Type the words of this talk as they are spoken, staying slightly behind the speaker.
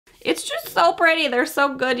It's just so pretty. They're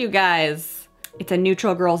so good, you guys. It's a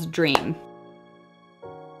neutral girl's dream.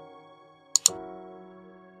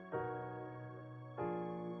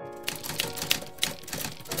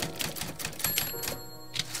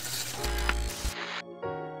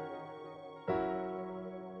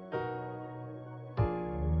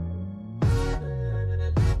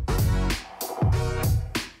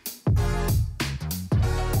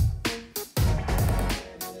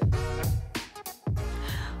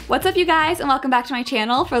 What's up, you guys, and welcome back to my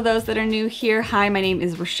channel. For those that are new here, hi, my name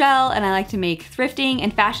is Rochelle and I like to make thrifting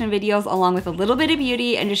and fashion videos along with a little bit of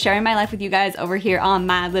beauty and just sharing my life with you guys over here on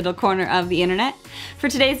my little corner of the internet. For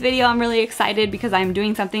today's video, I'm really excited because I'm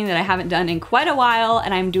doing something that I haven't done in quite a while,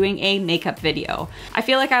 and I'm doing a makeup video. I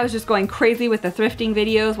feel like I was just going crazy with the thrifting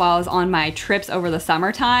videos while I was on my trips over the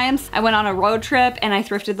summer times. I went on a road trip and I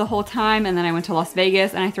thrifted the whole time, and then I went to Las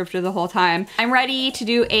Vegas and I thrifted the whole time. I'm ready to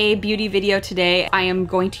do a beauty video today. I am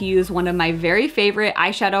going to use one of my very favorite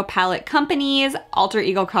eyeshadow palette companies. Alter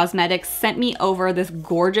Ego Cosmetics sent me over this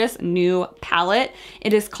gorgeous new palette.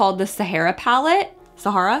 It is called the Sahara palette.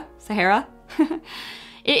 Sahara?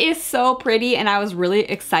 It is so pretty, and I was really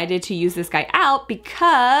excited to use this guy out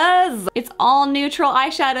because it's all neutral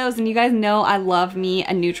eyeshadows, and you guys know I love me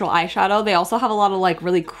a neutral eyeshadow. They also have a lot of like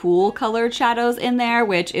really cool colored shadows in there,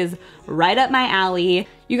 which is right up my alley.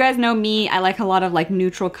 You guys know me, I like a lot of like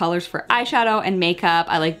neutral colors for eyeshadow and makeup.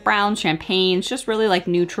 I like browns, champagnes, just really like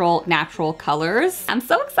neutral, natural colors. I'm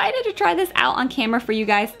so excited to try this out on camera for you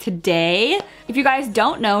guys today. If you guys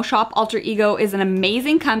don't know, Shop Alter Ego is an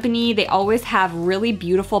amazing company. They always have really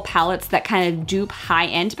beautiful palettes that kind of dupe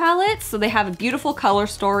high-end palettes. So they have beautiful color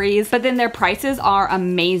stories, but then their prices are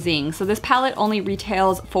amazing. So this palette only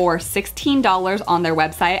retails for $16 on their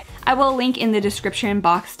website. I will link in the description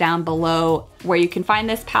box down below where you can find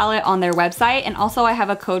this palette on their website, and also I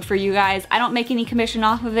have a code for you guys. I don't make any commission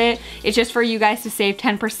off of it. It's just for you guys to save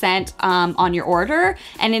 10% on your order,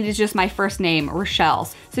 and it is just my first name,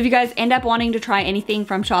 Rachelle. So if you guys end up wanting to try anything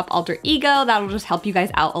from Shop Alter Ego, that'll just help you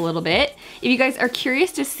guys out a little bit. If you guys are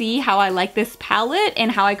curious to see how I like this palette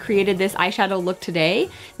and how I created this eyeshadow look today,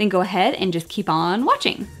 then go ahead and just keep on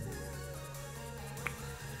watching.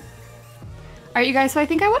 Alright, you guys, so I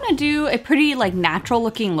think I want to do a pretty like natural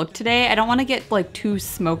looking look today. I don't want to get like too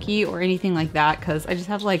smoky or anything like that because I just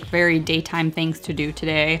have like very daytime things to do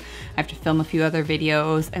today. I have to film a few other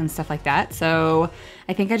videos and stuff like that. So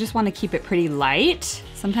I think I just want to keep it pretty light.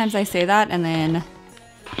 Sometimes I say that and then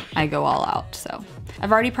I go all out. So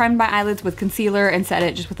I've already primed my eyelids with concealer and set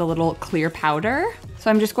it just with a little clear powder. So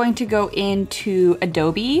I'm just going to go into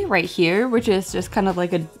Adobe right here, which is just kind of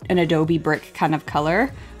like an Adobe brick kind of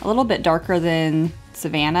color, a little bit darker than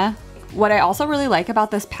Savannah. What I also really like about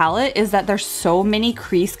this palette is that there's so many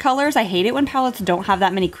crease colors. I hate it when palettes don't have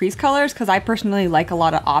that many crease colors because I personally like a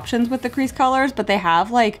lot of options with the crease colors, but they have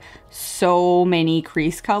like so many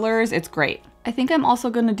crease colors. It's great. I think I'm also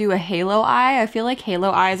gonna do a halo eye. I feel like halo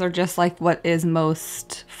eyes are just like what is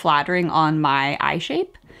most flattering on my eye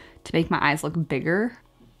shape to make my eyes look bigger.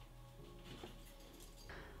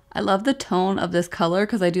 I love the tone of this color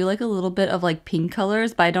because I do like a little bit of like pink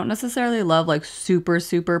colors, but I don't necessarily love like super,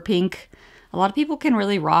 super pink. A lot of people can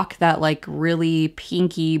really rock that like really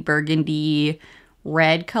pinky, burgundy,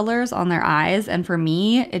 red colors on their eyes, and for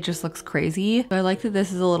me, it just looks crazy. So I like that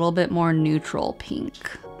this is a little bit more neutral pink.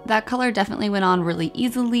 That color definitely went on really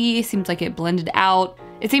easily. Seems like it blended out.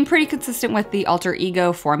 It seemed pretty consistent with the Alter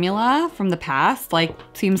Ego formula from the past. Like,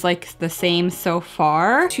 seems like the same so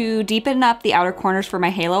far. To deepen up the outer corners for my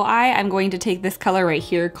halo eye, I'm going to take this color right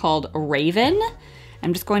here called Raven.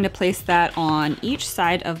 I'm just going to place that on each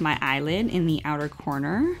side of my eyelid in the outer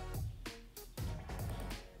corner.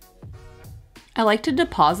 I like to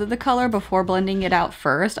deposit the color before blending it out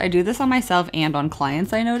first. I do this on myself and on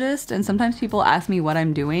clients, I noticed, and sometimes people ask me what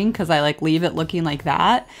I'm doing because I like leave it looking like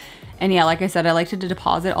that. And yeah, like I said, I like to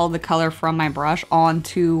deposit all the color from my brush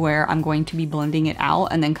onto where I'm going to be blending it out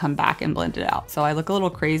and then come back and blend it out. So I look a little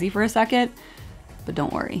crazy for a second, but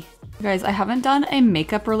don't worry. Guys, I haven't done a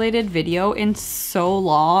makeup related video in so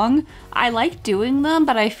long. I like doing them,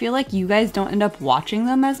 but I feel like you guys don't end up watching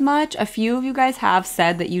them as much. A few of you guys have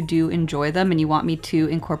said that you do enjoy them and you want me to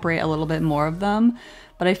incorporate a little bit more of them.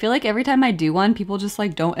 But I feel like every time I do one, people just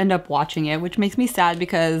like don't end up watching it, which makes me sad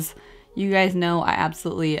because you guys know I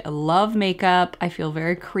absolutely love makeup. I feel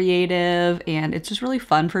very creative and it's just really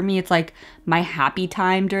fun for me. It's like my happy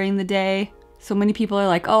time during the day. So many people are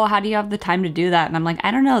like, oh, how do you have the time to do that? And I'm like,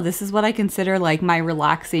 I don't know. This is what I consider like my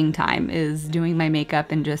relaxing time, is doing my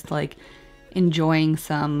makeup and just like enjoying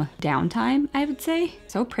some downtime, I would say.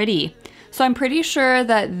 So pretty. So I'm pretty sure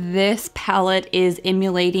that this palette is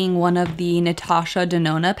emulating one of the Natasha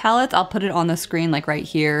Denona palettes. I'll put it on the screen like right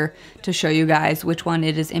here to show you guys which one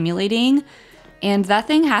it is emulating. And that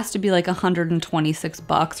thing has to be like 126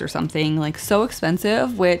 bucks or something, like so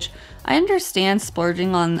expensive, which I understand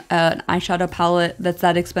splurging on an eyeshadow palette that's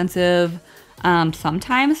that expensive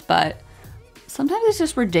sometimes, but sometimes it's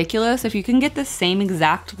just ridiculous. If you can get the same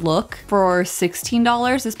exact look for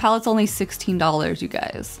 $16, this palette's only $16, you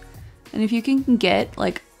guys. And if you can get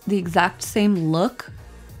like the exact same look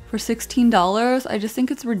for $16, I just think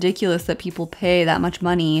it's ridiculous that people pay that much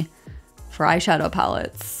money for eyeshadow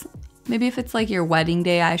palettes. Maybe if it's like your wedding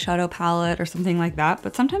day eyeshadow palette or something like that,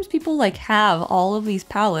 but sometimes people like have all of these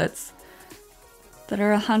palettes that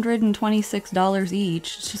are $126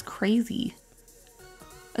 each. It's just crazy.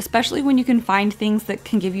 Especially when you can find things that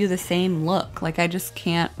can give you the same look. Like I just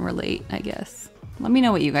can't relate, I guess. Let me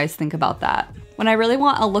know what you guys think about that. When I really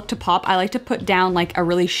want a look to pop, I like to put down like a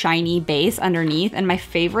really shiny base underneath, and my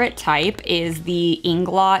favorite type is the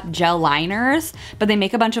Inglot gel liners, but they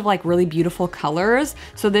make a bunch of like really beautiful colors.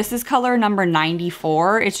 So this is color number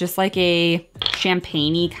 94. It's just like a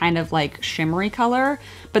champagne-y kind of like shimmery color,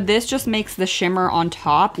 but this just makes the shimmer on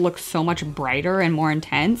top look so much brighter and more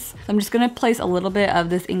intense. So I'm just gonna place a little bit of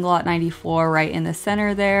this Inglot 94 right in the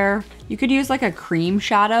center there. You could use like a cream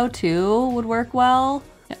shadow too, would work well.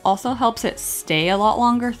 It also helps it stay a lot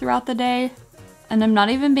longer throughout the day. And I'm not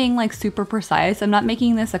even being like super precise. I'm not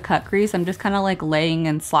making this a cut crease. I'm just kind of like laying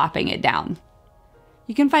and slapping it down.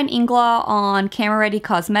 You can find Inglot on Camera Ready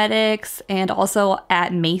Cosmetics and also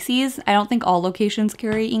at Macy's. I don't think all locations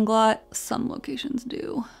carry Inglot. Some locations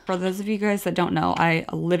do. For those of you guys that don't know, I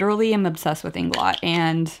literally am obsessed with Inglot,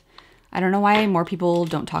 and I don't know why more people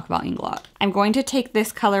don't talk about Inglot. I'm going to take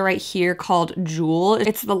this color right here called Jewel.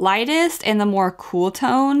 It's the lightest and the more cool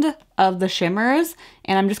toned of the shimmers,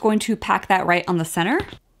 and I'm just going to pack that right on the center.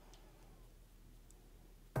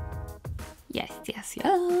 Yes, yes,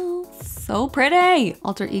 yes. So pretty.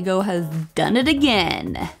 Alter Ego has done it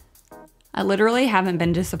again. I literally haven't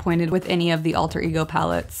been disappointed with any of the Alter Ego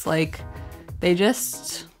palettes. Like, they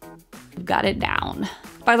just got it down.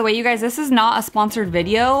 By the way, you guys, this is not a sponsored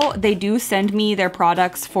video. They do send me their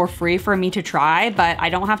products for free for me to try, but I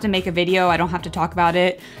don't have to make a video. I don't have to talk about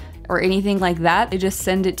it or anything like that. They just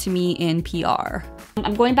send it to me in PR.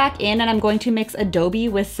 I'm going back in and I'm going to mix Adobe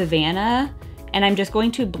with Savannah, and I'm just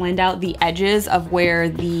going to blend out the edges of where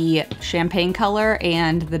the champagne color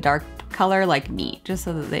and the dark color like meet, just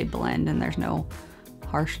so that they blend and there's no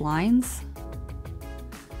harsh lines.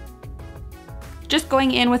 Just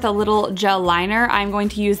going in with a little gel liner, I'm going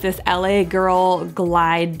to use this LA Girl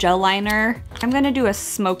Glide gel liner. I'm gonna do a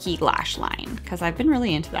smoky lash line because I've been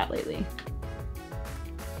really into that lately.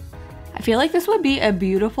 I feel like this would be a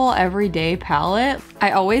beautiful everyday palette.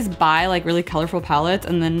 I always buy like really colorful palettes,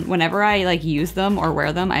 and then whenever I like use them or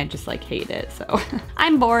wear them, I just like hate it, so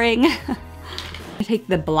I'm boring. I take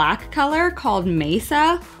the black color called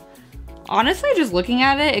Mesa. Honestly, just looking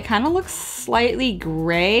at it, it kind of looks slightly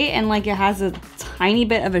gray and like it has a tiny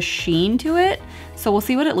bit of a sheen to it. So we'll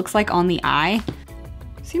see what it looks like on the eye.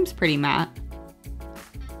 Seems pretty matte.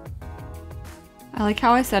 I like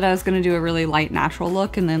how I said I was gonna do a really light natural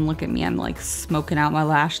look, and then look at me, I'm like smoking out my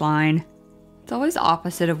lash line. It's always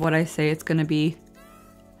opposite of what I say it's gonna be.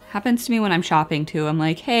 Happens to me when I'm shopping too. I'm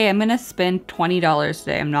like, hey, I'm gonna spend $20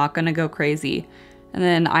 today. I'm not gonna go crazy. And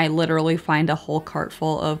then I literally find a whole cart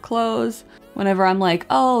full of clothes. Whenever I'm like,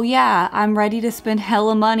 oh yeah, I'm ready to spend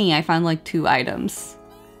hella money, I find like 2 items.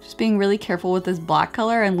 Just being really careful with this black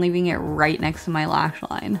color and leaving it right next to my lash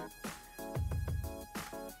line.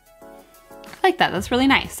 I like that, that's really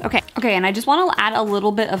nice. Okay, and I just want to add a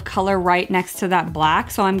little bit of color right next to that black.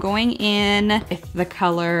 So I'm going in with the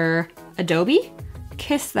color Adobe.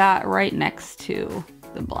 Kiss that right next to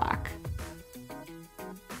the black.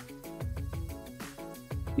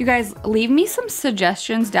 You guys, leave me some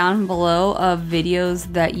suggestions down below of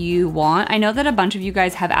videos that you want. I know that a bunch of you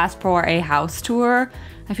guys have asked for a house tour.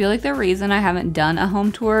 I feel like the reason I haven't done a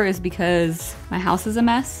home tour is because my house is a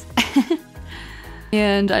mess.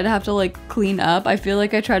 And I'd have to like clean up. I feel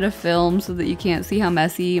like I try to film so that you can't see how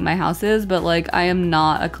messy my house is, but like I am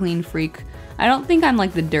not a clean freak. I don't think I'm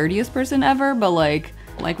like the dirtiest person ever, but like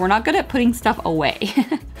we're not good at putting stuff away.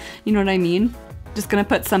 You know what I mean? Just gonna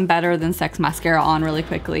put some Better Than Sex mascara on really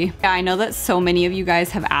quickly. Yeah, I know that so many of you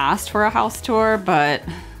guys have asked for a house tour, but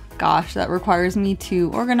gosh, that requires me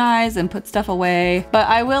to organize and put stuff away, but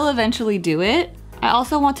I will eventually do it. I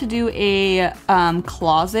also want to do a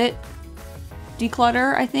closet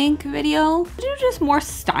declutter, I think, video. I do just more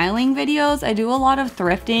styling videos. I do a lot of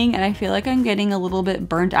thrifting and I feel like I'm getting a little bit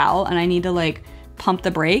burnt out and I need to like pump the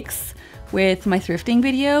brakes with my thrifting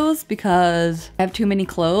videos because I have too many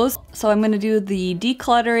clothes. So I'm gonna do the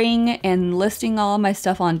decluttering and listing all of my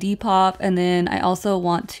stuff on Depop, and then I also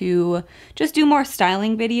want to just do more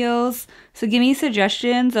styling videos. So give me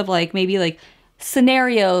suggestions of like maybe like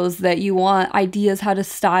scenarios that you want, ideas how to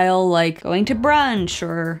style, like going to brunch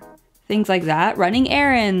or things like that, running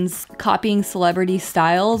errands, copying celebrity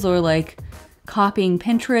styles, or like copying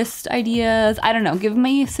Pinterest ideas. I don't know, give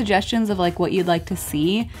me suggestions of like what you'd like to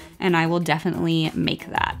see and I will definitely make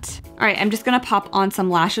that. All right, I'm just gonna pop on some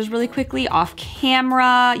lashes really quickly off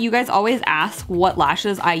camera. You guys always ask what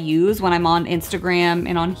lashes I use when I'm on Instagram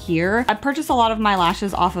and on here. I purchase a lot of my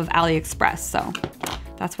lashes off of AliExpress, so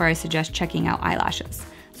that's where I suggest checking out eyelashes.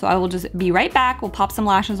 So I will just be right back. We'll pop some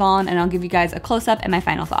lashes on and I'll give you guys a close-up and my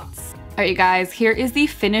final thoughts. All right, you guys, here is the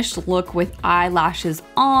finished look with eyelashes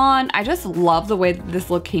on. I just love the way this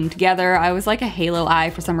look came together. I was like a halo eye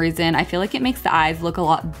for some reason. I feel like it makes the eyes look a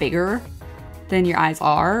lot bigger than your eyes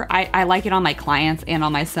are. I like it on my clients and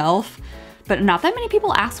on myself, but not that many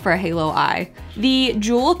people ask for a halo eye. The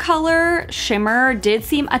jewel color shimmer did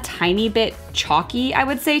seem a tiny bit chalky, I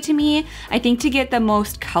would say, to me. I think to get the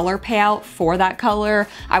most color payout for that color,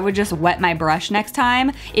 I would just wet my brush next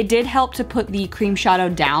time. It did help to put the cream shadow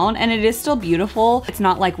down and it is still beautiful. It's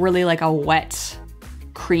not like really like a wet,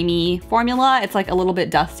 creamy formula. It's like a little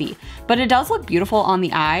bit dusty, but it does look beautiful on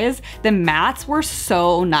the eyes. The mattes were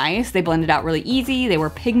so nice. They blended out really easy. They were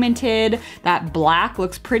pigmented. That black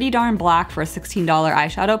looks pretty darn black for a $16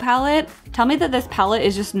 eyeshadow palette. Tell me that this palette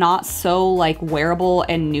is just not so like wearable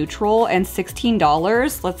and neutral, and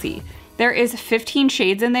 $16. Let's see. There is 15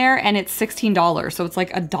 shades in there and it's $16, so it's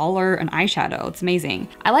like $1 an eyeshadow. It's amazing.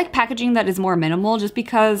 I like packaging that is more minimal just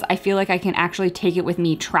because I feel like I can actually take it with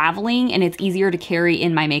me traveling and it's easier to carry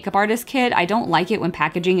in my makeup artist kit. I don't like it when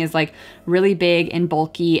packaging is like really big and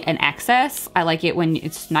bulky and excess. I like it when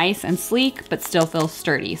it's nice and sleek but still feels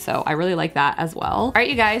sturdy, so I really like that as well. All right,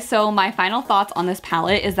 you guys, so my final thoughts on this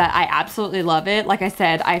palette is that I absolutely love it. Like I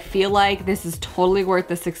said, I feel like this is totally worth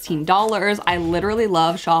the $16. I literally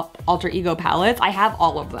love Shop Alter Ego palettes. I have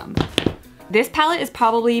all of them. This palette is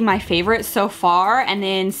probably my favorite so far, and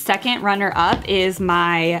then second runner up is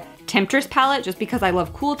my Temptress palette just because I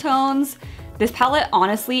love cool tones. This palette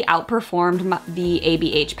honestly outperformed the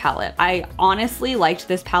ABH palette. I honestly liked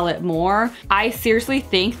this palette more. I seriously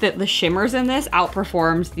think that the shimmers in this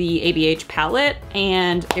outperformed the ABH palette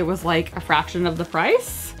and it was like a fraction of the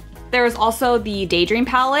price. There was also the Daydream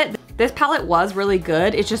palette. This palette was really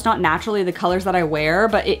good. It's just not naturally the colors that I wear,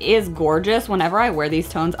 but it is gorgeous. Whenever I wear these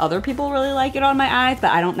tones, other people really like it on my eyes,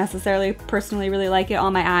 but I don't necessarily personally really like it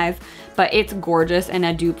on my eyes, but it's gorgeous and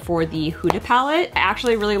a dupe for the Huda palette. I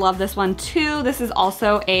actually really love this one too. This is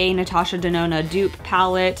also a Natasha Denona dupe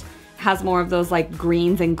palette. Has more of those like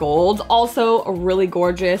greens and golds. Also really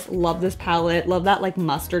gorgeous. Love this palette. Love that like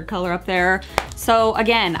mustard color up there. So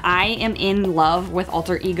again, I am in love with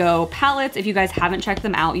Alter Ego palettes. If you guys haven't checked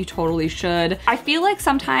them out, you totally should. I feel like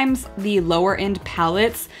sometimes the lower end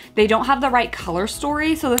palettes, they don't have the right color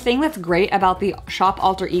story. So the thing that's great about the Shop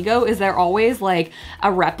Alter Ego is they're always like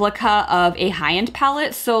a replica of a high-end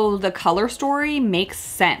palette. So the color story makes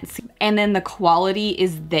sense. And then the quality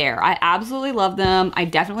is there. I absolutely love them. I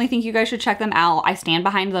definitely think you guys should check them out. I stand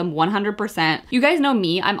behind them 100%. You guys know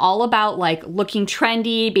me, I'm all about like looking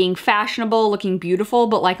trendy, being fashionable, looking beautiful,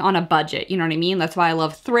 but like on a budget, you know what I mean? That's why I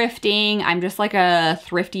love thrifting. I'm just like a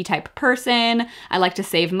thrifty type person. I like to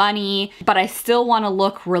save money, but I still want to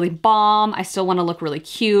look really bomb. I still want to look really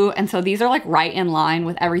cute. And so these are like right in line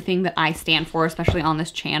with everything that I stand for, especially on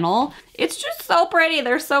this channel. It's just so pretty.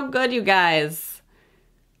 They're so good, you guys.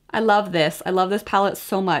 I love this. I love this palette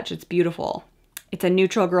so much. It's beautiful. It's a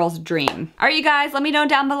neutral girl's dream. All right, you guys, let me know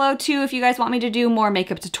down below too if you guys want me to do more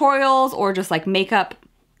makeup tutorials or just like makeup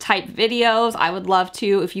type videos. I would love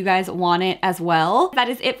to if you guys want it as well. That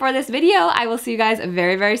is it for this video. I will see you guys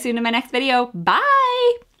very, very soon in my next video. Bye!